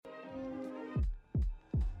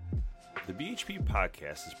The BHP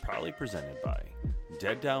podcast is proudly presented by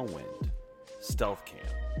Dead Downwind, Stealth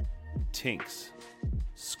Cam, Tinks,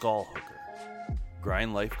 Skull Hooker,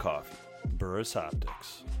 Grind Life Coffee, Burris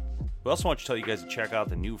Optics. We also want to tell you guys to check out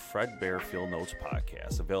the new Fred Bear Field Notes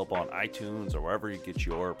podcast, available on iTunes or wherever you get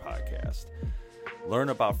your podcast. Learn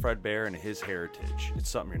about Fred Bear and his heritage. It's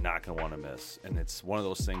something you're not going to want to miss, and it's one of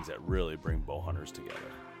those things that really bring bow hunters together.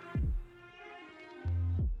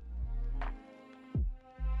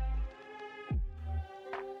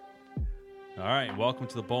 All right, welcome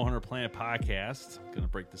to the Bowhunter Planet podcast. I'm going to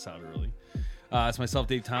break this out early. It's myself,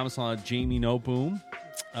 Dave Thomas, on Jamie Noboom,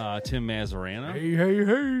 Tim Mazarana.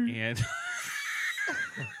 Hey. And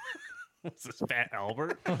what's this, Fat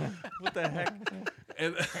Albert? What the heck?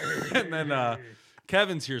 And then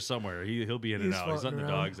Kevin's here somewhere. He'll be in and out. He's letting the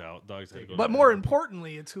dogs out. Dogs have to go. But more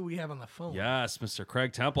importantly, it's who we have on the phone. Yes, Mr.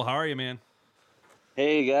 Craig Temple. How are you, man?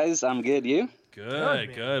 Hey guys, I'm good. You?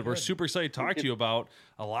 Good. We're super excited to talk to you about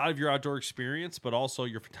a lot of your outdoor experience, but also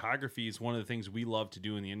your photography is one of the things we love to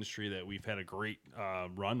do in the industry that we've had a great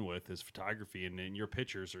run with is photography, and your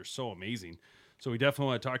pictures are so amazing. So we definitely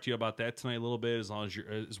want to talk to you about that tonight a little bit, as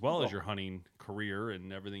well as your hunting career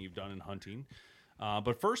and everything you've done in hunting.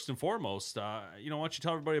 But first and foremost, why don't you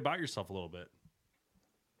tell everybody about yourself a little bit?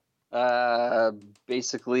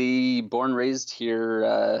 Basically born, raised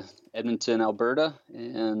here, Edmonton, Alberta,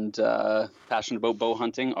 and passionate about bow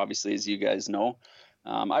hunting, obviously, as you guys know.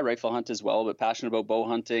 I rifle hunt as well, but passionate about bow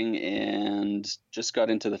hunting, and just got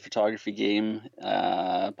into the photography game,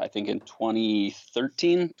 I think in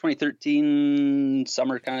 2013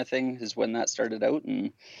 summer kind of thing is when that started out,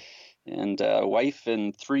 and wife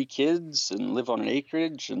and 3 kids, and live on an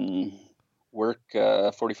acreage, and work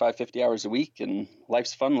 45, 50 hours a week, and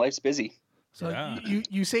life's fun, life's busy. So yeah.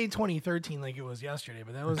 you say 2013 like it was yesterday,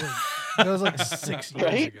 but that was like 6 years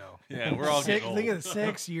Right? ago. Yeah, we're all getting old. Think of it,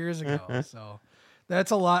 6 years ago. So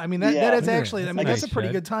that's a lot. I mean, that is actually. I mean, that's a pretty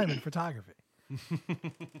good time in photography.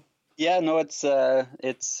 Yeah, no, it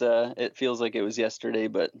feels like it was yesterday,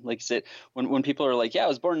 but like you said, when people are like, yeah, I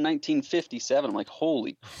was born in 1957, I'm like,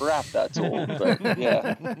 holy crap, that's old. But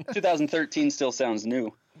yeah, 2013 still sounds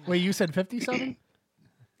new. Wait, you said 57?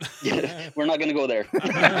 Yeah, we're not going to go there.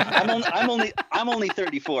 I'm only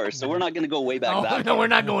 34, so we're not going to go way back. No, we're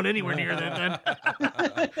not going anywhere near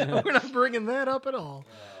that. Then we're not bringing that up at all.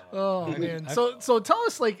 Oh man! So tell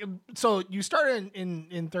us, so you started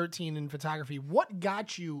in 13 in photography. What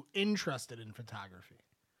got you interested in photography?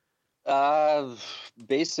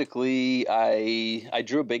 Basically, I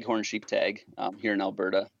drew a bighorn sheep tag here in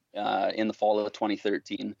Alberta in the fall of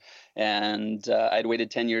 2013, and I'd waited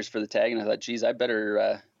 10 years for the tag, and I thought, geez, I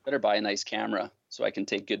better buy a nice camera so I can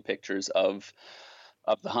take good pictures of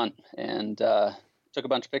the hunt, and took a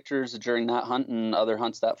bunch of pictures during that hunt and other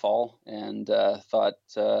hunts that fall, and thought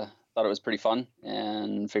it was pretty fun,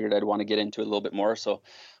 and figured I'd want to get into it a little bit more. So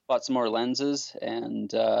bought some more lenses, and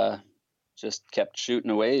just kept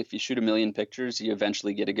shooting away. If you shoot a million pictures, you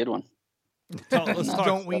eventually get a good one.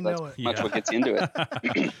 Don't we know it? Much what gets you into it.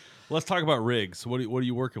 Let's talk about rigs. What are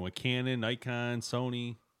you working with? Canon, Nikon,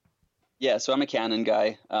 Sony? Yeah, so I'm a Canon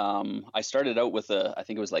guy. I started out with I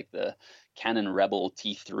think it was like the Canon Rebel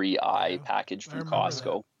T3i package from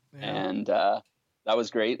Costco. Yeah. And that was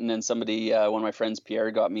great. And then somebody, one of my friends,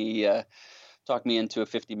 Pierre, talked me into a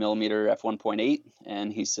 50 millimeter f1.8,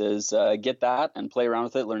 and he says, get that and play around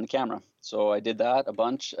with it, learn the camera. So I did that a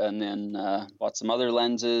bunch, and then bought some other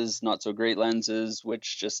lenses, not so great lenses,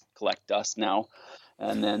 which just collect dust now.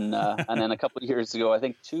 And then a couple of years ago, I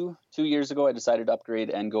think two years ago, I decided to upgrade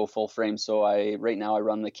and go full frame. So right now I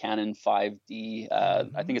run the Canon 5D.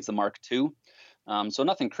 I think it's the Mark II. So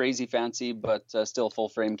nothing crazy fancy, but still a full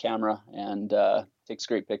frame camera, and takes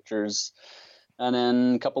great pictures. And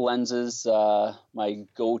then a couple lenses. My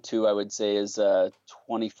go-to, I would say, is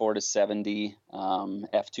 24 to 70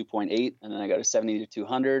 f2.8, and then I got a 70 to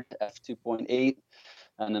 200 f2.8.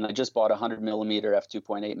 And then I just bought a 100 millimeter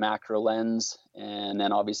f2.8 macro lens, and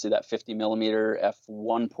then obviously that 50 millimeter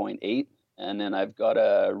f1.8. And then I've got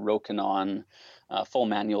a Rokinon full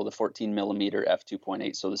manual, the 14 millimeter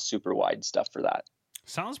f2.8, so the super wide stuff for that.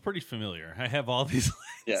 Sounds pretty familiar. I have all these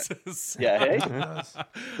lenses. Yeah. Hey,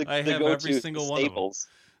 I have every single one of them.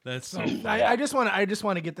 That's so funny. I just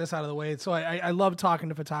want to get this out of the way. So I love talking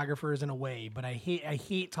to photographers in a way, but I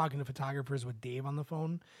hate talking to photographers with Dave on the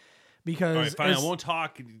phone. Because all right, fine, I won't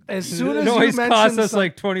talk. As soon as noise you mention costs us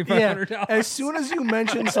like $2,500. Yeah, as soon as you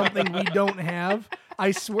mention something we don't have, I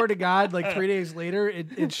swear to God, like 3 days later,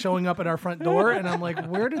 it's showing up at our front door, and I'm like,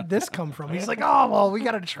 "Where did this come from?" He's like, "Oh, well, we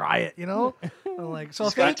got to try it," Like, so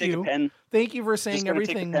Just gotta thank take a you. pen. Thank you for Just saying gotta take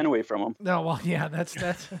everything. the pen away from him. No, well, yeah, that's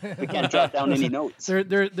We can't jot down any notes.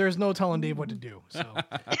 there's no telling Dave what to do. So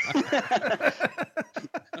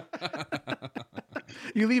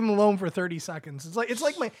you leave him alone for 30 seconds. It's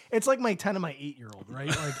like my 10 and my 8-year-old, right?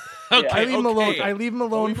 Like Okay, I leave him alone. okay. I leave him Are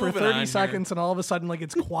we alone for moving 30 on seconds, and all of a sudden, like,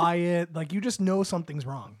 it's quiet. Like, you just know something's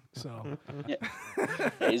wrong. So Yeah.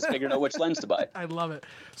 He's figured out which lens to buy. I love it.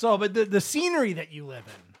 So, but the scenery that you live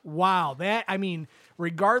in, wow, that, I mean,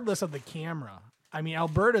 regardless of the camera, I mean,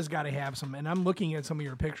 Alberta's got to have some, and I'm looking at some of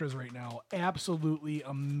your pictures right now. Absolutely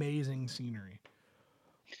amazing scenery.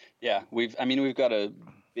 Yeah, we've got a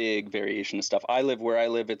big variation of stuff. Where I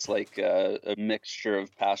live, it's like a mixture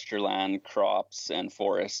of pasture land, crops, and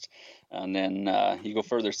forest. And then you go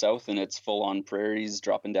further south, and it's full-on prairies,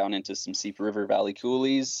 dropping down into some Seep River Valley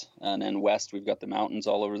coulees. And then west, we've got the mountains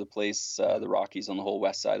all over the place, the Rockies on the whole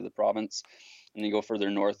west side of the province. And you go further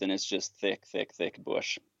north, and it's just thick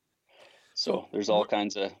bush. So there's all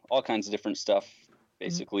kinds of different stuff,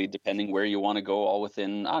 basically, depending where you want to go. All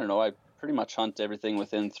within, I don't know, I pretty much hunt everything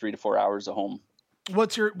within 3 to 4 hours of home.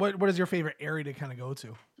 What is your favorite area to kind of go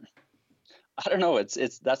to? I don't know.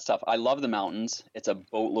 That's tough. I love the mountains. It's a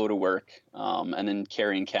boatload of work. And then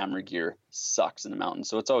carrying camera gear sucks in the mountains.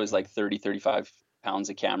 So it's always like 30, 35 pounds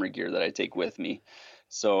of camera gear that I take with me.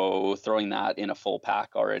 So throwing that in a full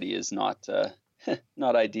pack already is not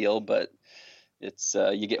not ideal, but it's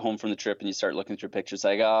you get home from the trip and you start looking through pictures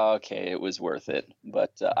like, oh, okay, it was worth it.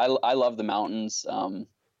 But I love the mountains.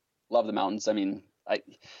 Love the mountains. I mean,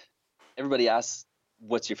 everybody asks,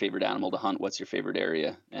 what's your favorite animal to hunt? What's your favorite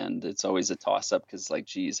area? And it's always a toss up because, like,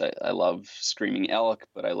 geez, I love screaming elk,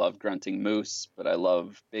 but I love grunting moose, but I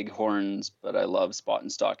love bighorns, but I love spot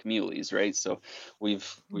and stalk muleys, right? So we've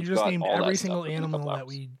You just got named all every that single stuff within a animal couple that hours.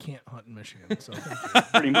 we can't hunt in Michigan. So thank you.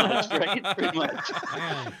 Pretty much, right? Pretty much.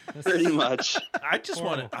 Man, this Pretty is- much.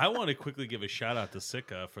 I want to quickly give a shout out to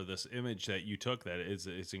Sika for this image that you took. That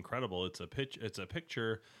it's incredible. It's a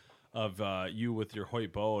picture of you with your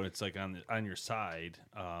Hoyt bow, and it's like on your side.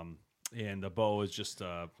 And the bow is just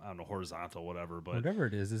I don't know, horizontal, whatever, but whatever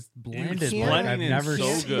it is blended can't- like I've blending in never so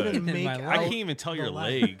seen good. in Make my out I life. can't even tell the your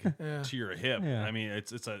leg. leg Yeah. to your hip. Yeah. I mean,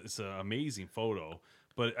 it's an amazing photo.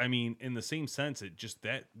 But I mean, in the same sense, it just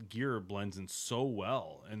that gear blends in so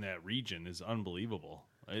well in that region is unbelievable.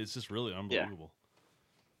 It's just really unbelievable.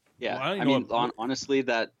 Yeah, Well, I don't I know mean, what- honestly,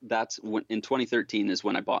 that's when, in 2013 is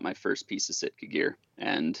when I bought my first piece of Sitka gear,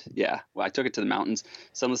 and yeah, well, I took it to the mountains.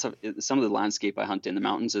 Some of the landscape I hunt in the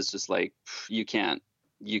mountains is just like you can't.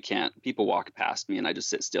 People walk past me, and I just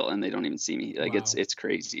sit still, and they don't even see me. Like Wow. it's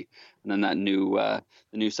crazy. And then that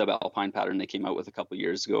the new subalpine pattern they came out with a couple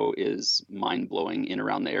years ago is mind blowing in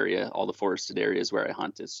around the area. All the forested areas where I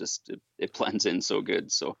hunt, it's just it blends in so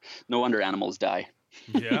good. So no wonder animals die.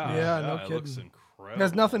 Yeah, Yeah, no it looks kidding. incredible. It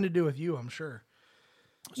has nothing to do with you, I'm sure.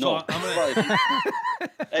 So No, I'm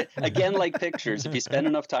gonna, again, like pictures, if you spend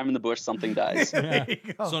enough time in the bush, something dies. There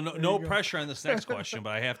you go. so There no you go. pressure on this next question,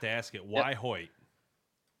 but I have to ask it. Why Hoyt?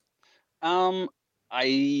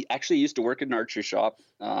 I actually used to work at an archery shop.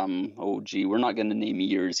 We're not going to name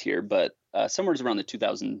years here, but somewhere around the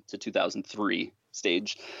 2000 to 2003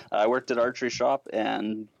 stage, I worked at archery shop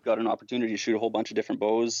and got an opportunity to shoot a whole bunch of different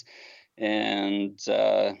bows. And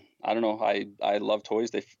I don't know, I loved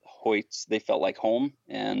Hoyts. They felt like home,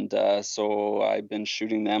 and so I've been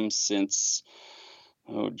shooting them since,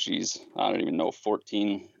 I don't even know,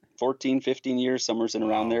 14, 15 years, somewhere in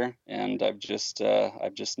around there. And I've just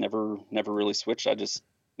never really switched.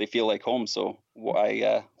 They feel like home. So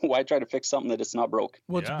why try to fix something that it's not broke?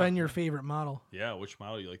 What's Yeah. been your favorite model? Yeah, which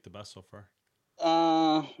model you like the best so far?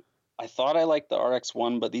 I thought I liked the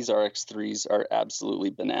RX-1, but these RX-3s are absolutely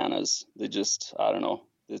bananas. They just, I don't know.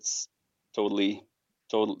 It's totally,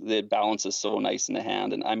 the balance is so nice in the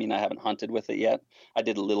hand. And I mean, I haven't hunted with it yet. I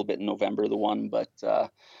did a little bit in November, the one, but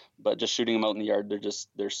just shooting them out in the yard,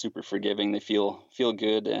 they're super forgiving. They feel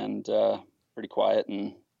good and pretty quiet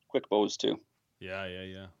and quick bows too.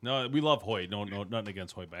 Yeah. No, we love Hoyt. No, nothing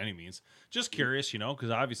against Hoyt by any means. Just curious, because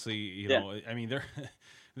obviously, know, I mean, they're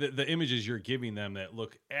the images you're giving them that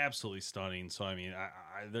look absolutely stunning. So I mean,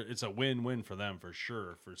 it's a win-win for them for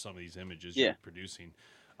sure for some of these images you're producing.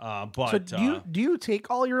 But So do you take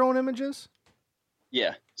all your own images?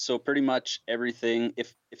 Yeah. So pretty much everything.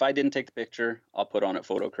 If I didn't take the picture, I'll put on it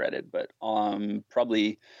photo credit. But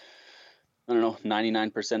probably, I don't know,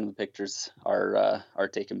 99% of the pictures are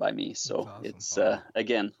taken by me. So That's awesome. it's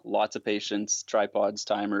again, lots of patience, tripods,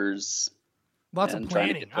 timers. Lots of And trying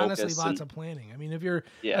to planning. get Honestly, focus lots and- of planning. I mean, if you're,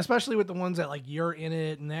 Yeah. especially with the ones that like you're in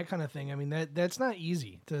it and that kind of thing. I mean, that's not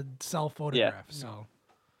easy to self photograph.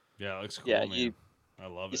 yeah, it looks cool, Yeah, man. I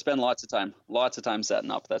love You it. spend lots of time setting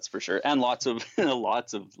up, that's for sure, and lots of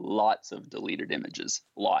lots of deleted images,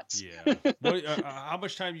 lots. Yeah. How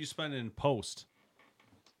much time do you spend in post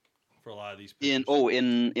for a lot of these pictures?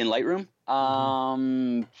 In Lightroom?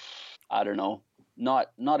 I don't know,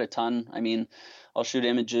 not a ton. I mean, I'll shoot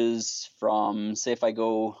images from, say, if I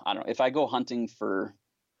go hunting for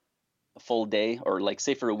a full day, or like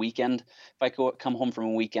say for a weekend, if I come home from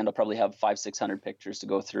a weekend, I'll probably have 500-600 pictures to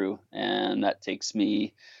go through, and that takes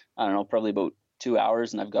me, I don't know, probably about 2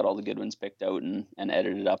 hours, and I've got all the good ones picked out and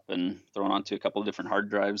edited up and thrown onto a couple of different hard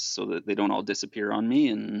drives so that they don't all disappear on me,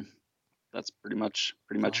 and that's pretty much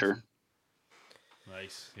her.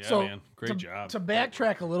 Nice. Yeah, So, man. Great job. To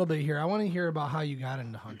backtrack a little bit here, I want to hear about how you got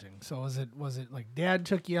into hunting. So was it like dad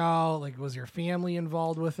took you out? Like, was your family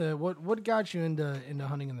involved with it? What got you into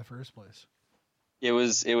hunting in the first place? It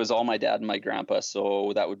was all my dad and my grandpa.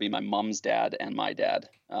 So that would be my mom's dad and my dad.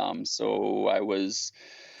 So I was,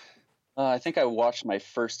 I think I watched my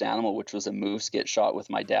first animal, which was a moose, get shot with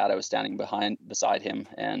my dad. I was standing beside him,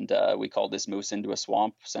 and we called this moose into a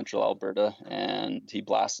swamp, central Alberta, and he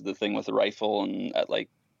blasted the thing with a rifle and at like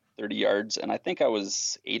 30 yards. And I think I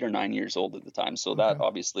was 8 or 9 years old at the time. So that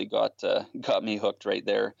obviously got me hooked right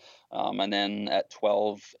there. And then at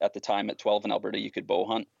 12 in Alberta, you could bow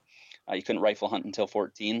hunt. You couldn't rifle hunt until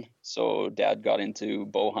 14. So dad got into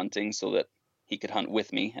bow hunting so that he could hunt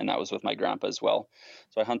with me, and that was with my grandpa as well.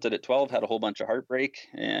 So I hunted at 12, had a whole bunch of heartbreak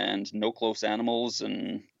and no close animals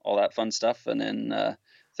and all that fun stuff. And then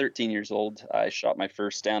 13 years old, I shot my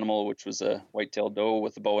first animal, which was a white-tailed doe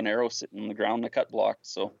with a bow and arrow sitting on the ground in a cut block.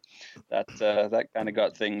 So that kind of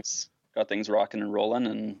got things rocking and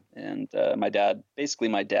rolling. And my dad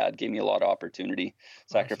gave me a lot of opportunity,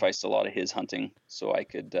 sacrificed a lot of his hunting so I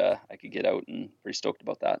could get out, and pretty stoked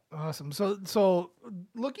about that. Awesome. So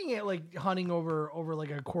looking at like hunting over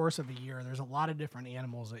like a course of a year, there's a lot of different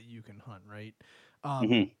animals that you can hunt, right?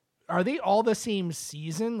 Are they all the same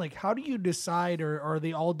season? Like, how do you decide, or are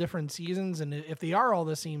they all different seasons? And if they are all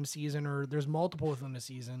the same season, or there's multiple within the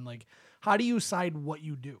season, like, how do you decide what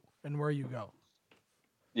you do and where you go?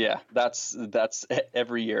 Yeah, that's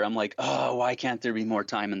every year. I'm like, oh, why can't there be more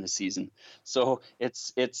time in the season? So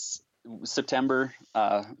it's September.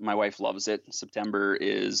 My wife loves it. September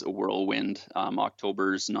is a whirlwind.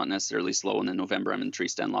 October's not necessarily slow, and then November I'm in tree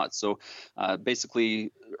stand lots. So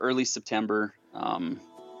basically early September.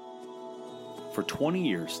 For 20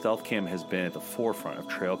 years, StealthCam has been at the forefront of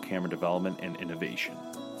trail camera development and innovation.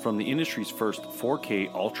 From the industry's first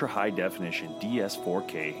 4K ultra-high definition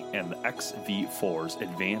DS4K and the XV4's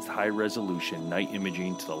advanced high-resolution night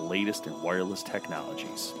imaging to the latest in wireless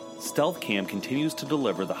technologies, StealthCam continues to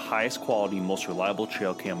deliver the highest quality, most reliable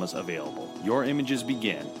trail cameras available. Your images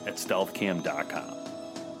begin at stealthcam.com.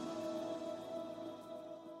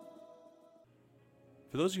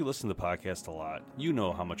 For those of you who listen to the podcast a lot, you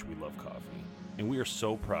know how much we love coffee. And we are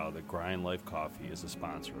so proud that Grind Life Coffee is a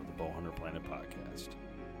sponsor of the Bowhunter Planet podcast.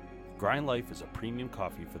 Grind Life is a premium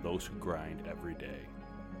coffee for those who grind every day.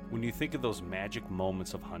 When you think of those magic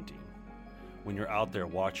moments of hunting, when you're out there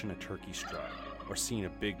watching a turkey strut or seeing a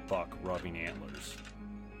big buck rubbing antlers,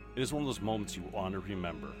 it is one of those moments you want to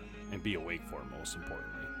remember and be awake for, most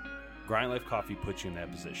importantly. Grind Life Coffee puts you in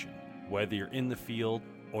that position. Whether you're in the field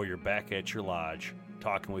or you're back at your lodge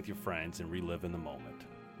talking with your friends and reliving the moment.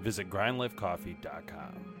 Visit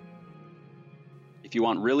grindlifecoffee.com. If you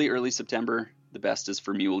want really early September, the best is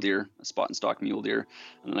for mule deer, a spot and stock mule deer.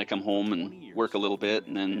 And then I come home and work a little bit,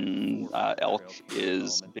 and then elk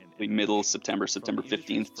is basically middle September, September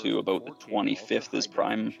 15th to about the 25th is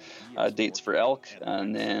prime dates for elk.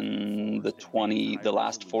 And then the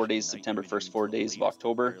last 4 days, September, first 4 days of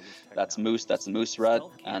October, that's moose, that's the moose rut.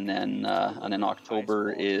 And then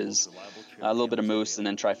October is a little bit of moose, and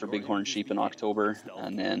then try for bighorn sheep in October,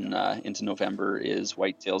 and then into November is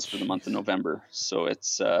whitetails for the month of November. So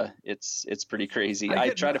it's pretty crazy. I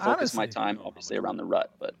try to focus my time obviously around the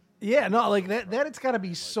rut, but yeah, no, like that it's got to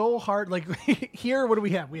be so hard. Like here, what do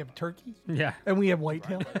we have? We have turkey, Yeah. and we have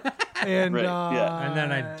whitetail, and Right, yeah. And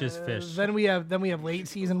then I just fish. Then we have late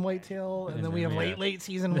season whitetail, and then we have late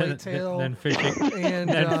season whitetail, Then fishing. and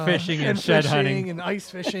then fishing and shed hunting. and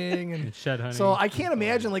ice fishing and Shed hunting. So I can't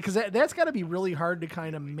imagine, like, because that's got to be really hard to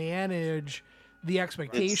kind of manage the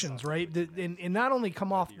expectations, right? And not only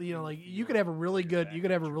come off, like you could have a really good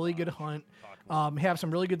hunt, have some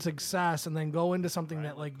really good success, and then go into something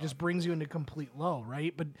that like just brings you into complete low,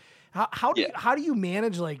 right? But how do you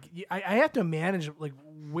manage, like, I have to manage like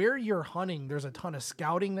where you're hunting. There's a ton of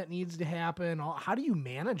scouting that needs to happen. How do you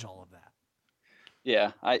manage all of that?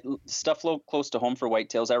 Yeah, stuff close to home for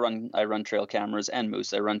whitetails. I run trail cameras and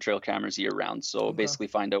moose. I run trail cameras year round. So Okay. basically,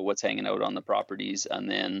 find out what's hanging out on the properties, and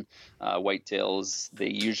then whitetails. They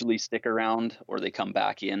usually stick around or they come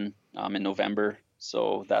back in November.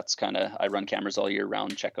 So that's kind of, I run cameras all year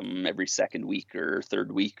round, check them every second week or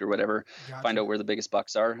third week or whatever, Gotcha. find out where the biggest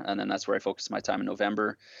bucks are, and then that's where I focus my time in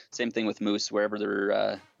November. Same thing with moose, wherever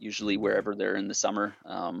they're usually wherever they're in the summer,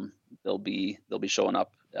 they'll be showing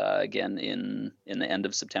up again in the end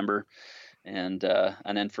of September, and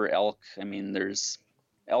then for elk, I mean,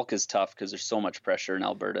 elk is tough because there's so much pressure in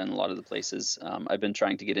Alberta and a lot of the places. I've been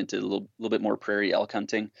trying to get into a little bit more prairie elk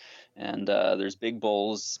hunting, and there's big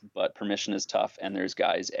bulls, but permission is tough, and there's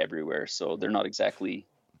guys everywhere, so they're not exactly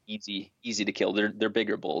easy to kill. They're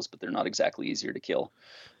bigger bulls, but they're not exactly easier to kill.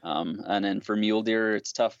 And then for mule deer,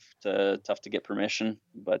 it's tough to get permission,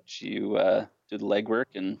 but you do the legwork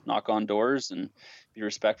and knock on doors and be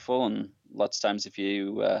respectful. And lots of times if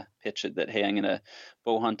you pitch it that, hey, I'm going to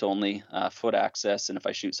bow hunt only, foot access, and if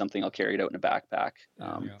I shoot something, I'll carry it out in a backpack.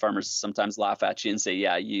 Farmers sometimes laugh at you and say,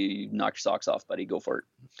 yeah, you knock your socks off, buddy, go for it.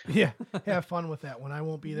 Yeah, have fun with that one. I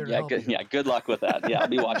won't be there to help you. Yeah, good luck with that. Yeah, I'll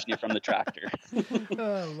be watching you from the tractor.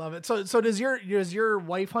 I love it. So does your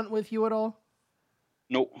wife hunt with you at all?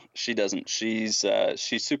 Nope, she doesn't. She's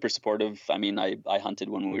super supportive. I mean, I hunted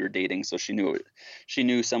when we were dating, so she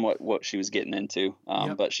knew somewhat what she was getting into.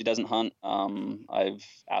 Yep. But she doesn't hunt. I've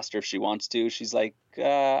asked her if she wants to. She's like,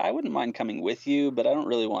 I wouldn't mind coming with you, but I don't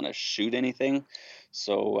really want to shoot anything.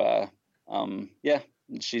 So yeah,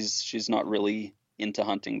 she's not really into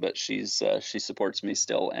hunting, but she supports me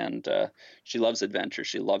still, and she loves adventure.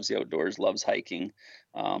 She loves the outdoors, loves hiking.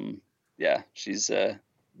 Yeah, she's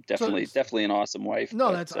definitely an awesome wife. No,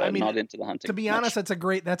 but, that's I mean, not into the hunting. To be honest, that's a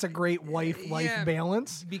great wife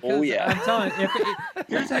balance. Because I'm telling you,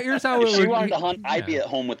 here's how it if would she wanted to hunt, I'd be at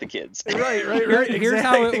home with the kids. Right. Here's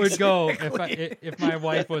how it would go exactly. if my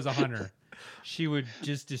wife was a hunter. She would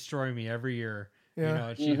just destroy me every year. Yeah. You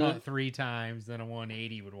know, she'd hunt 3 times, then a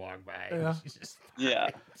 180 would walk by. Yeah. She's just Yeah.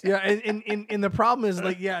 Yeah, and the problem is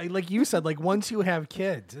like you said, like once you have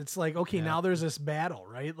kids, it's like, okay, now there's this battle,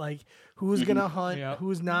 right? Like who's gonna hunt,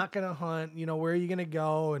 who's not gonna hunt, you know, where are you gonna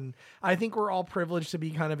go? And I think we're all privileged to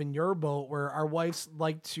be kind of in your boat where our wives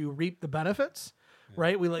like to reap the benefits.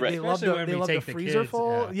 Right, they love the freezer kids,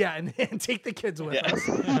 full, and take the kids with us.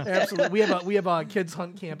 Absolutely, we have a kids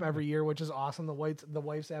hunt camp every year, which is awesome. The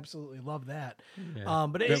wives absolutely love that. Yeah.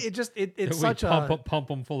 But it's such pump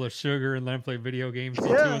them full of sugar and let them play video games till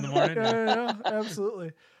 2 in the morning. Yeah,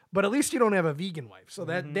 absolutely. But at least you don't have a vegan wife, so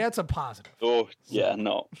that's a positive. Oh yeah,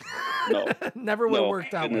 no. Never would have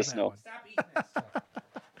worked out with that no. one. Stop eating that stuff.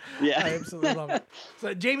 Yeah, I absolutely love it.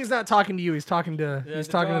 So Jamie's not talking to you; he's talking to The the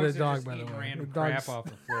dogs are dog. just By the eating way, random The dog's- crap off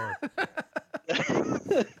the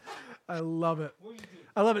floor. I love it.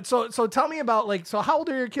 I love it. So tell me about so how old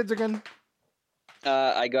are your kids again?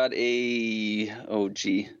 I got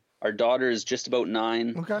our daughter is just about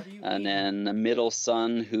 9. Okay. And then a middle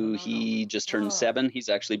son who he just turned 7. He's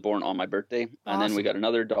actually born on my birthday. And then we Awesome. got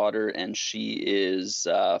another daughter, and she is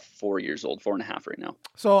 4 years old, 4.5 right now.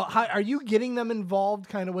 So how are you getting them involved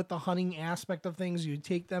kind of with the hunting aspect of things? You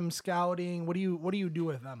take them scouting. What do you do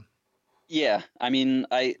with them? Yeah, I mean,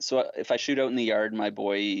 so if I shoot out in the yard, my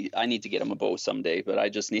boy, I need to get him a bow someday, but I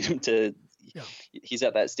just need him to. Yeah. He's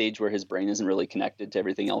at that stage where his brain isn't really connected to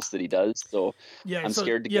everything else that he does. So I'm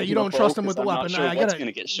scared to get him you a don't bow trust him with 'cause the I'm weapon. not sure I what's got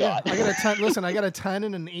going to get shot. I got a 10. Listen, I got a 10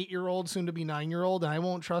 and an 8-year-old, soon to be 9-year-old, and I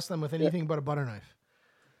won't trust them with anything but a butter knife.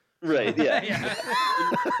 Right, yeah.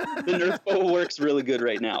 The Nerf bow works really good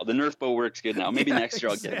right now. The Nerf bow works good now. Maybe next year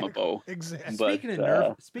I'll get him a bow. Exactly.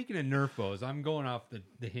 But, Speaking of Nerf bows, I'm going off the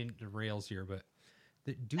rails here, but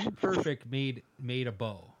the Dude Perfect made a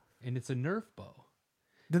bow, and it's a Nerf bow.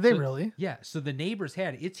 Did they really? Yeah. So the neighbors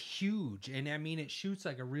had it. It's huge, and I mean, it shoots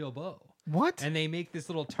like a real bow. What? And they make this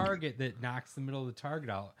little target that knocks the middle of the target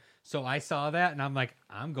out. So I saw that, and I'm like,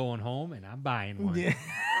 I'm going home and I'm buying one. Yeah.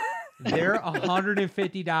 They're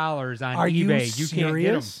 $150 on Are eBay. you You can't get them.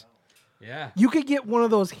 serious? Yeah. You could get one of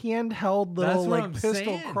those handheld little what I'm pistol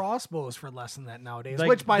saying. crossbows for less than that nowadays. Like,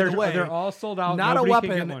 which, by the they're- way, they're all sold out. not a Nobody can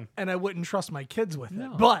get weapon, one. and I wouldn't trust my kids with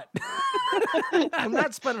No. it. But I'm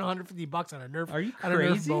not spending $150 on a Nerf. Are you on a Nerf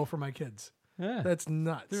crazy? bow for my kids? Yeah. That's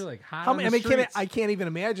nuts. They're like hot How on many? the I mean, streets. I can't even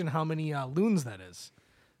imagine how many loons that is.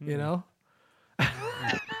 You know.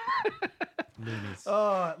 Loonies.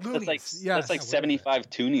 Loonies. That's yes. like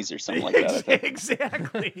 75 toonies or something like that. I think.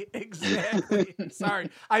 Exactly. Sorry,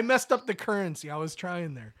 I messed up the currency. I was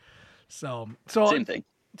trying there. So Same thing.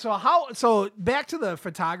 So back to the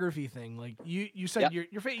photography thing. Like you said, Yep.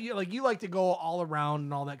 you like to go all around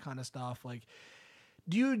and all that kind of stuff. Like,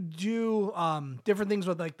 Do you do different things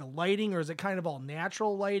with like the lighting, or is it kind of all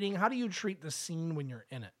natural lighting? How do you treat the scene when you're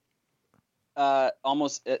in it?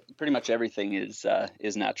 Pretty much everything is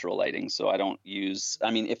natural lighting. So I don't use.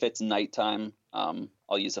 I mean, if it's nighttime,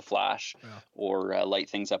 I'll use a flash or light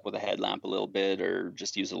things up with a headlamp a little bit, or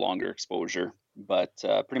just use a longer exposure. But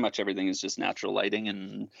pretty much everything is just natural lighting,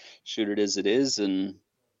 and shoot it as it is. And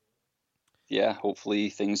yeah, hopefully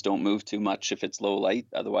things don't move too much if it's low light.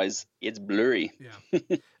 Otherwise, it's blurry.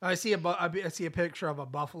 Yeah, I see a picture of a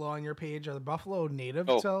buffalo on your page. Are the buffalo native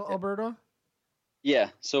to Alberta? Yeah,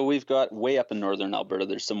 so we've got way up in northern Alberta.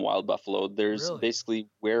 There's some wild buffalo. There's basically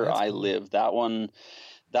where That's cool. live. That one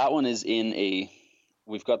is in a.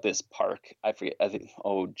 We've got this park. I forget. I think.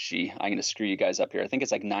 Oh, gee, I'm gonna screw you guys up here. I think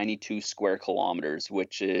it's like 92 square kilometers,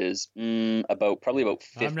 which is probably about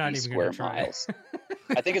 50 square miles.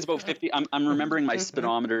 I think it's about 50. I'm remembering my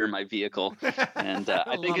speedometer in my vehicle, and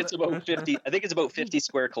I think it's about 50. I think it's about 50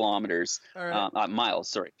 square kilometers, miles.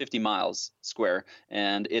 Sorry, 50 miles square,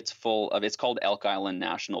 and it's full of. It's called Elk Island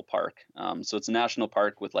National Park. So it's a national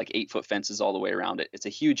park with like 8-foot fences all the way around it. It's a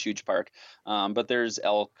huge park. But there's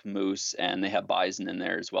elk, moose, and they have bison in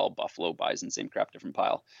there as well. Buffalo, bison, same crap, different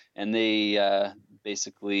pile. And they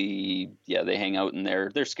basically, they hang out in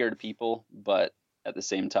there. They're scared of people, but at the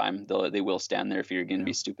same time, they will stand there if you're going to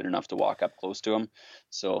be stupid enough to walk up close to them.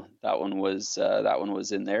 So that one was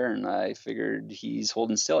in there, and I figured he's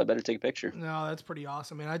holding still. I better take a picture. No, that's pretty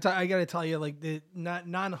awesome, man. I got to tell you, like the not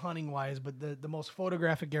non-hunting wise, but the most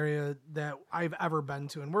photographic area that I've ever been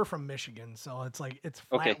to, and we're from Michigan, so it's like it's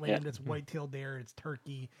flat land, it's white-tailed deer, it's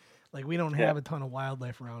turkey. Like we don't have a ton of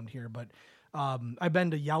wildlife around here, but I've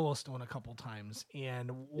been to Yellowstone a couple times,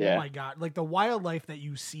 and oh my God, like the wildlife that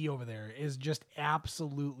you see over there is just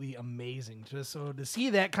absolutely amazing. Just so to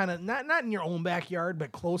see that kind of not in your own backyard,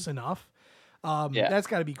 but close enough. That's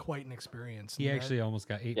got to be quite an experience. He actually almost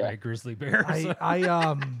got ate by a grizzly bear.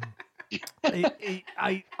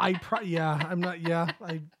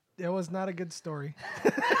 It was not a good story.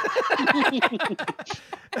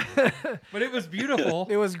 But it was beautiful.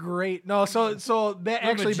 It was great. No, so that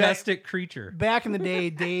actually majestic creature. Back in the day,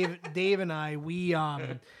 Dave and I, we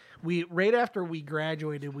right after we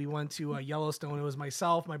graduated, we went to Yellowstone. It was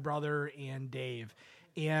myself, my brother, and Dave.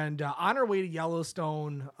 And on our way to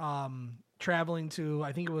Yellowstone, traveling to,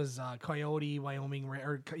 I think it was Coyote, Wyoming,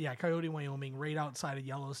 Coyote, Wyoming, right outside of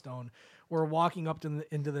Yellowstone. We're walking up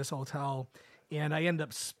into this hotel, and I end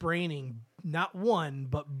up spraining not one,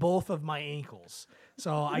 but both of my ankles.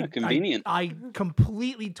 So I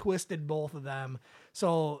completely twisted both of them.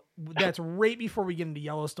 So that's right before we get into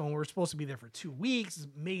Yellowstone. We're supposed to be there for 2 weeks. It's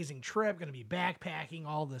an amazing trip. Going to be backpacking,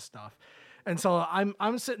 all this stuff. And so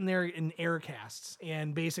I'm sitting there in air casts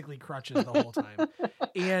and basically crutches the whole time.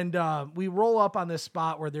 And we roll up on this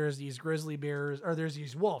spot where there's these grizzly bears, or there's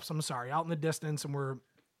these wolves, out in the distance, and we're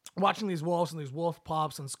watching these wolves and these wolf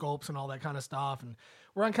pups and scopes and all that kind of stuff. And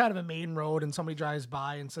we're on kind of a main road, and somebody drives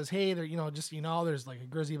by and says, hey, there, there's like a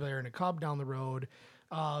grizzly bear and a cub down the road.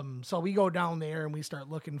 So we go down there and we start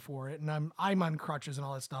looking for it, and I'm on crutches and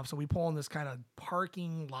all that stuff. So we pull in this kind of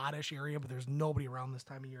parking lot-ish area, but there's nobody around this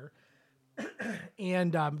time of year.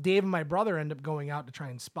 And Dave and my brother end up going out to try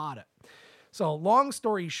and spot it. So long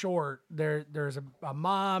story short, there's a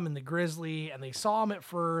mom and the grizzly, and they saw him at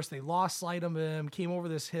first. They lost sight of him, came over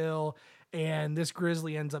this hill, and this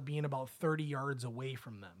grizzly ends up being about 30 yards away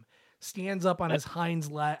from them. Stands up on his hind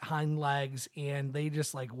legs, and they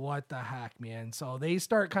just like, what the heck, man? So they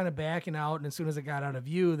start kind of backing out, and as soon as it got out of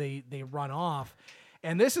view, they run off.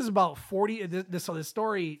 And this is about 40. So this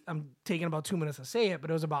story, I'm taking about 2 minutes to say it, but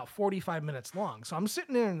it was about 45 minutes long. So I'm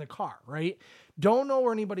sitting there in the car, right? Don't know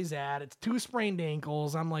where anybody's at. It's 2 sprained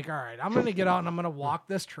ankles. I'm like, all right, I'm going to get out and I'm going to walk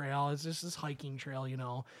this trail. It's just this hiking trail,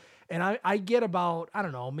 And I get about, I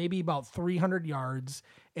don't know, maybe about 300 yards.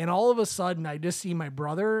 And all of a sudden, I just see my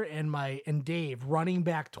brother and Dave running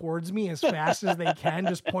back towards me as fast as they can,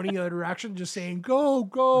 just pointing the other direction, just saying, go,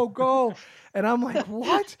 go, go. And I'm like,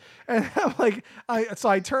 what? And I'm like, so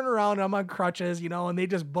I turn around, and I'm on crutches, and they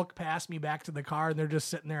just book past me back to the car, and they're just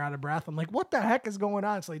sitting there out of breath. I'm like, what the heck is going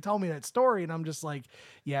on? So they tell me that story, and I'm just like,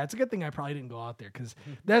 yeah, it's a good thing I probably didn't go out there, because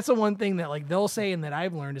that's the one thing that like they'll say and that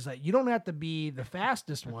I've learned is that you don't have to be the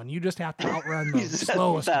fastest one. You just have to outrun the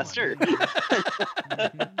slowest faster.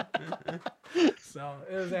 One. So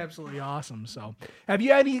it was absolutely awesome. So have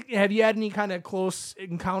you had any kind of close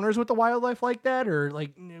encounters with the wildlife like that, or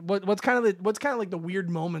like what's kind of like the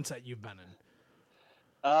weird moments that you've been in?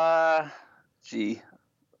 I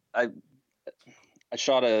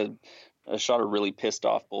shot a really pissed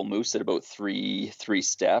off bull moose at about three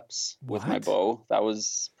steps with my bow. That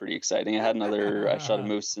was pretty exciting. I shot a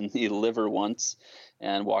moose in the liver once.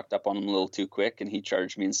 and walked up on him a little too quick, and he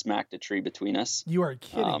charged me and smacked a tree between us. You are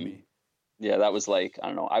kidding me. Yeah, that was like, I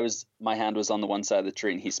don't know. My hand was on the one side of the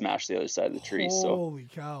tree and he smashed the other side of the tree. Holy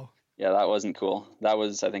cow. Yeah, that wasn't cool.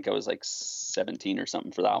 I think I was like 17 or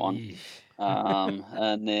something for that one.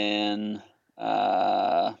 And then,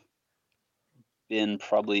 been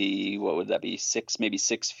probably, what would that be? Maybe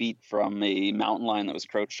 6 feet from a mountain lion that was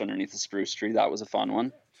crouched underneath a spruce tree. That was a fun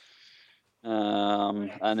one.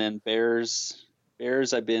 And then bears,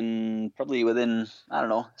 I've been probably within, I don't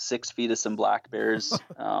know, 6 feet of some black bears.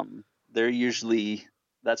 They're usually,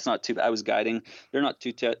 that's not too, I was guiding. They're not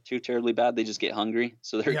too terribly bad. They just get hungry.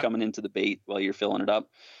 So they're coming into the bait while you're filling it up.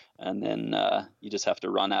 And then you just have to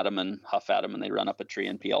run at them and huff at them, and they run up a tree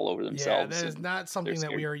and pee all over themselves. Yeah, that is not something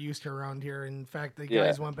that we are used to around here. In fact, the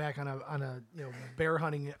guys went back on a bear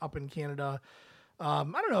hunting up in Canada. I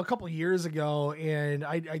don't know, a couple of years ago, and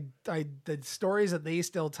I the stories that they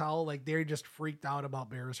still tell, like they're just freaked out about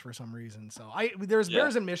bears for some reason. So there's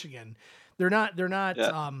bears in Michigan. They're not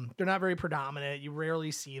very predominant. You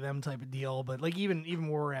rarely see them, type of deal. But like even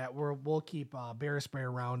where we're at, we'll keep bear spray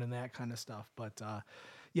around and that kind of stuff. But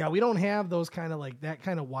yeah, we don't have those kind of like that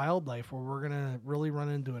kind of wildlife where we're gonna really run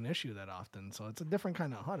into an issue that often. So it's a different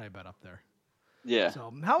kind of hunt, I bet, up there. Yeah.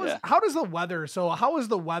 So how does the weather? So how is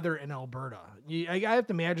the weather in Alberta? I have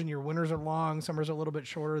to imagine your winters are long, summers are a little bit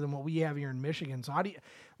shorter than what we have here in Michigan. So how do you,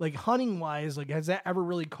 like hunting wise, like has that ever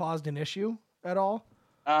really caused an issue at all?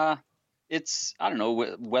 It's, I don't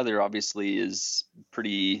know. Weather obviously is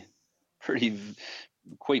pretty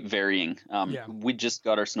quite varying. We just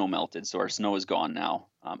got our snow melted, so our snow is gone now.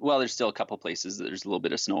 Well, there's still a couple places that there's a little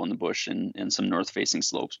bit of snow in the bush and some north-facing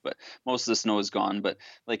slopes, but most of the snow is gone. But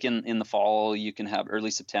like in the fall, you can have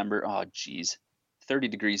early September. 30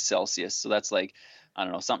 degrees Celsius. So that's like, I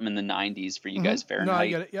don't know, something in the 90s for you guys Fahrenheit. No, I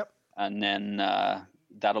get it. Yep. And then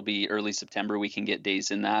that'll be early September. We can get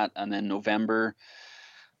days in that, and then November.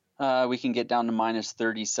 We can get down to minus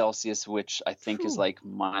 30 Celsius, which I think is like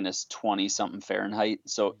minus 20 something Fahrenheit.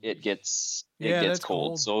 So it gets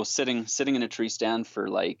cold. So sitting in a tree stand for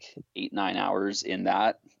like 8-9 hours in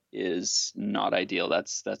that is not ideal.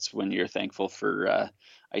 That's when you're thankful for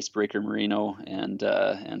Icebreaker Merino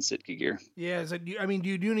and Sitka gear. Yeah. Do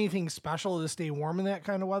you do anything special to stay warm in that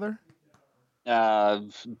kind of weather?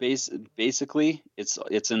 Basically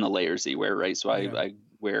it's in the layers that you wear, right? So I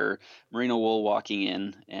wear merino wool walking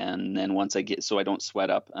in, and then once I get, so I don't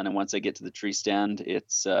sweat up, and then once I get to the tree stand,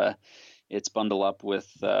 it's bundle up with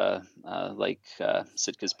Sitka's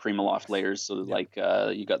Primaloft layers. So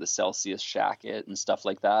you got the Celsius shacket and stuff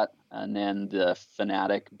like that, and then the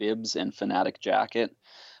Fanatic bibs and Fanatic jacket.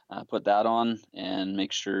 Put that on and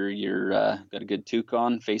make sure you're got a good toque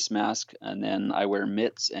on, face mask, and then I wear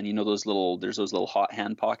mitts. And there's those little hot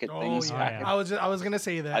hand pocket things. Yeah. I was gonna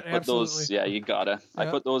say that. I put those. Yeah, you gotta. Yep.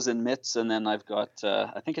 I put those in mitts, and then I've got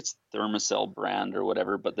I think it's Thermacell brand or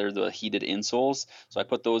whatever, but they're the heated insoles. So I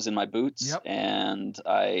put those in my boots, and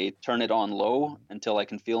I turn it on low until I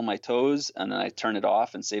can feel my toes, and then I turn it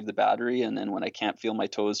off and save the battery. And then when I can't feel my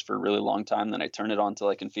toes for a really long time, then I turn it on until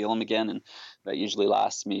I can feel them again, and that usually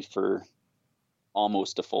lasts me for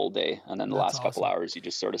almost a full day, and then the last couple hours you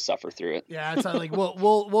just sort of suffer through it. Yeah, it's like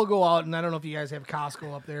we'll go out, and I don't know if you guys have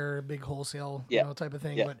Costco up there, big wholesale type of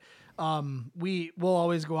thing, but we'll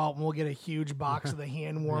always go out and we'll get a huge box of the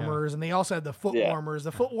hand warmers, and they also have the foot warmers.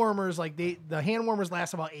 The foot warmers, like the hand warmers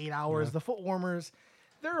last about 8 hours. The foot warmers,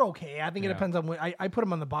 they're okay. I think it depends on what I put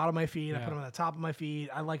them on the bottom of my feet. I put them on the top of my feet.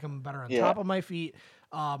 I like them better on top of my feet.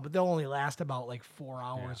 But they'll only last about like 4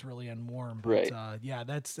 hours really and warm. But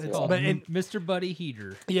that's Mr. Buddy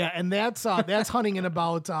Heater. Yeah, and that's hunting in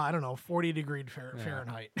about 40 degree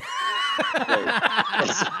Fahrenheit.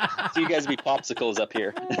 So you guys be popsicles up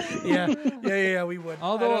here. yeah, we would.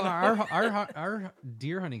 Although our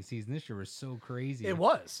deer hunting season this year was so crazy. It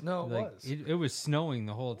was. No, it was. It was snowing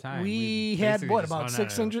the whole time. We had about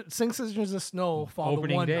 6 inches of snow fall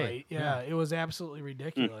the one day. night. Yeah, it was absolutely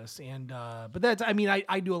ridiculous. And but that's,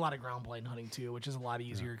 I do a lot of ground blind hunting too, which is a lot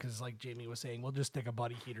easier because like Jamie was saying, we'll just stick a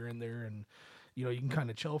buddy heater in there and you can kind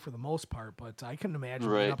of chill for the most part. But I couldn't imagine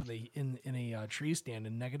being up in a tree stand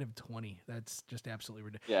in -20. That's just absolutely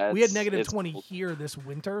ridiculous. Yeah, we had -20 here this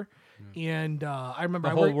winter, and I remember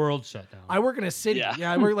the whole world shut down. I work in a city.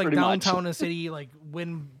 Yeah, I work like downtown in a city, like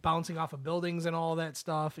wind bouncing off of buildings and all that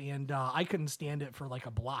stuff. And I couldn't stand it for like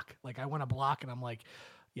a block. Like I went a block, and I'm like,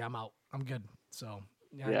 yeah, I'm out. I'm good. So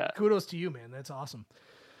kudos to you, man. That's awesome.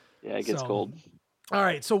 Yeah, it gets cold. All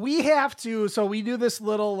right, so we do this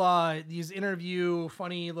little these interview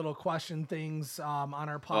funny little question things on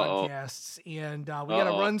our podcasts, and we got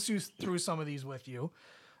to run through some of these with you.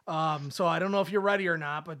 So I don't know if you're ready or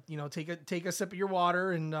not, but take a sip of your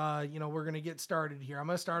water, and we're gonna get started here. I'm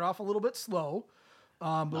gonna start off a little bit slow,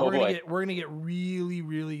 but we're gonna get really,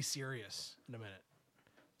 really serious in a minute.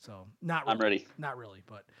 So not really, I'm ready. Not really,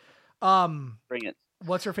 but Bring it.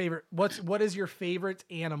 What is your favorite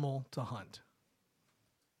animal to hunt?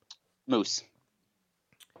 Moose.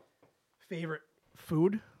 Favorite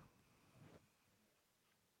food?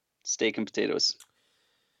 Steak and potatoes.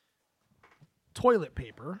 Toilet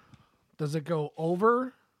paper. Does it go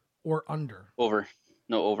over or under? Over.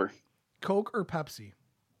 No, over. Coke or Pepsi?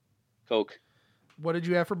 Coke. What did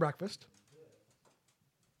you have for breakfast?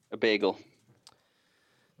 A bagel.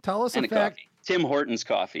 Tell us and a fact. Coffee. Tim Hortons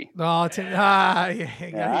coffee. Oh, you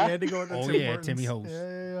had to go with the Tim Hortons. Timmy Hose.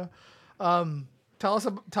 Yeah. Tell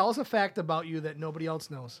us a fact about you that nobody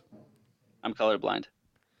else knows. I'm colorblind.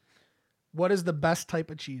 What is the best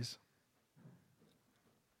type of cheese?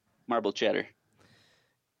 Marble cheddar.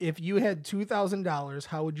 If you had $2,000,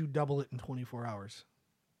 how would you double it in 24 hours?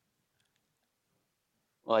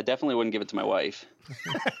 Well, I definitely wouldn't give it to my wife.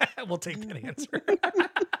 We'll take that answer.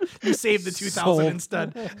 You saved the 2,000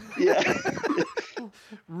 instead. Yeah.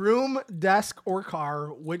 Room, desk, or car,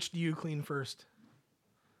 which do you clean first?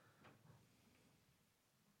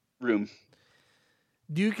 Room.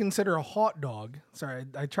 Do you consider a hot dog? Sorry,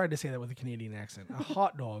 I tried to say that with a Canadian accent. A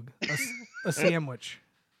hot dog, a sandwich.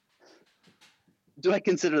 Do I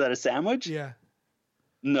consider that a sandwich? Yeah.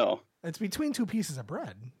 No. It's between two pieces of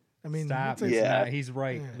bread. I mean, Stop. Yeah. He's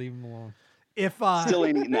right. Yeah. Leave him alone. If still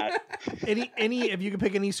ain't eating that. If you could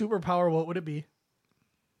pick any superpower, what would it be?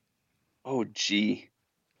 Oh, gee.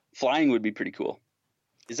 Flying would be pretty cool.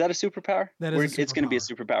 Is that a superpower? That is. It's going to be a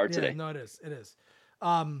superpower today. Yeah, no, it is. It is.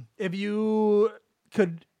 If you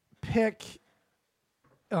could pick,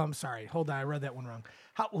 sorry, hold on, I read that one wrong.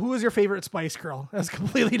 Who is your favorite Spice Girl? That's a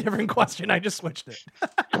completely different question. I just switched it.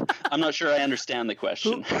 I'm not sure I understand the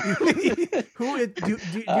question. Do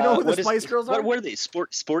you know who the Spice Girls are? What are they?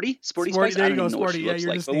 Sporty Spice? There you go, I don't even know what Sporty. she Yeah, looks you're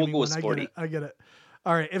like, just but we'll naming go with one. Sporty. I get it.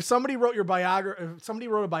 All right. If somebody wrote a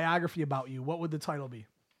biography about you, what would the title be?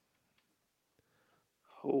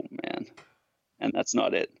 Oh man, and that's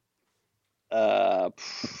not it.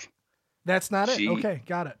 That's not gee. it. Okay,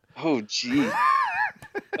 got it. Oh gee.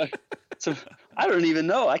 So I don't even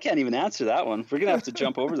know. I can't even answer that one. We're gonna have to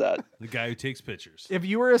jump over that. The guy who takes pictures. If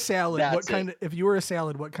you were a salad, That's If you were a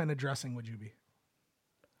salad, what kind of dressing would you be?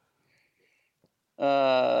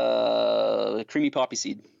 Creamy poppy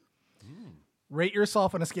seed. Rate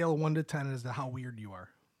yourself on a scale of 1 to 10 as to how weird you are.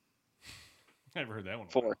 Never heard that one.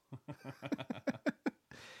 4.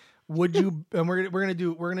 Would you? And we're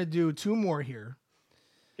gonna do two more here.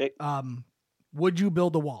 Okay. Would you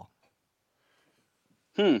build a wall?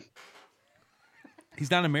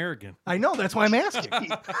 He's not American. I know. That's why I'm asking.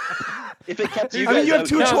 If it kept you I mean, guys you have out,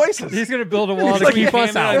 two no. choices. He's going to build a wall to like keep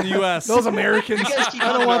us out. in the U.S. Those Americans. You guys keep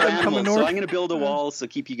I don't talking want about them coming animals, so north. I'm gonna build a wall so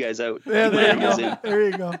keep you guys out. Yeah, Keep my there you animals go. in. There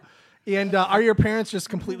you go. And are your parents just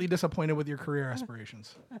completely disappointed with your career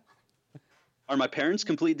aspirations? Are my parents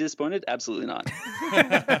completely disappointed? Absolutely not.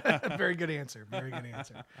 Very good answer. Very good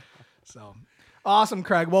answer. So awesome,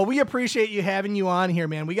 Craig. Well, we appreciate you having you on here,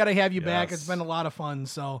 man. We got to have you back. It's been a lot of fun.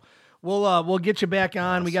 So we'll get you back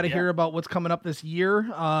on. We got to hear about what's coming up this year.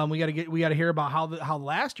 We got to hear about how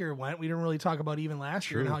last year went. We didn't really talk about even last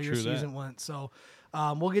year and how your season went. So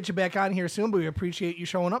we'll get you back on here soon. But we appreciate you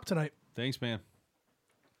showing up tonight. Thanks, man.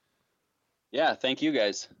 Yeah, thank you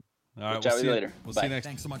guys. All right, We'll chat with you later. We'll Bye. see you next.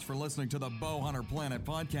 Thanks so much for listening to the Bowhunter Planet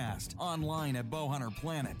podcast, online at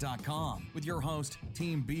bowhunterplanet.com with your host,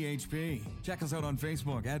 Team BHP. Check us out on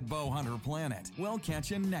Facebook at Bowhunter Planet. We'll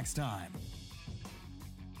catch you next time.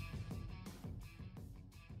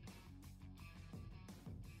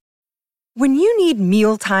 When you need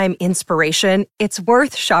mealtime inspiration, it's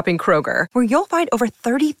worth shopping Kroger, where you'll find over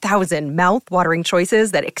 30,000 mouth-watering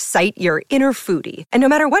choices that excite your inner foodie. And no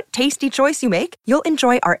matter what tasty choice you make, you'll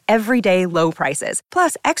enjoy our everyday low prices,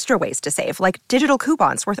 plus extra ways to save, like digital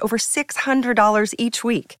coupons worth over $600 each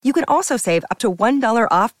week. You can also save up to $1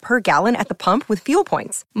 off per gallon at the pump with fuel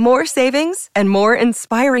points. More savings and more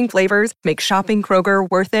inspiring flavors make shopping Kroger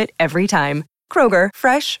worth it every time. Kroger,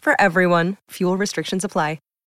 fresh for everyone. Fuel restrictions apply.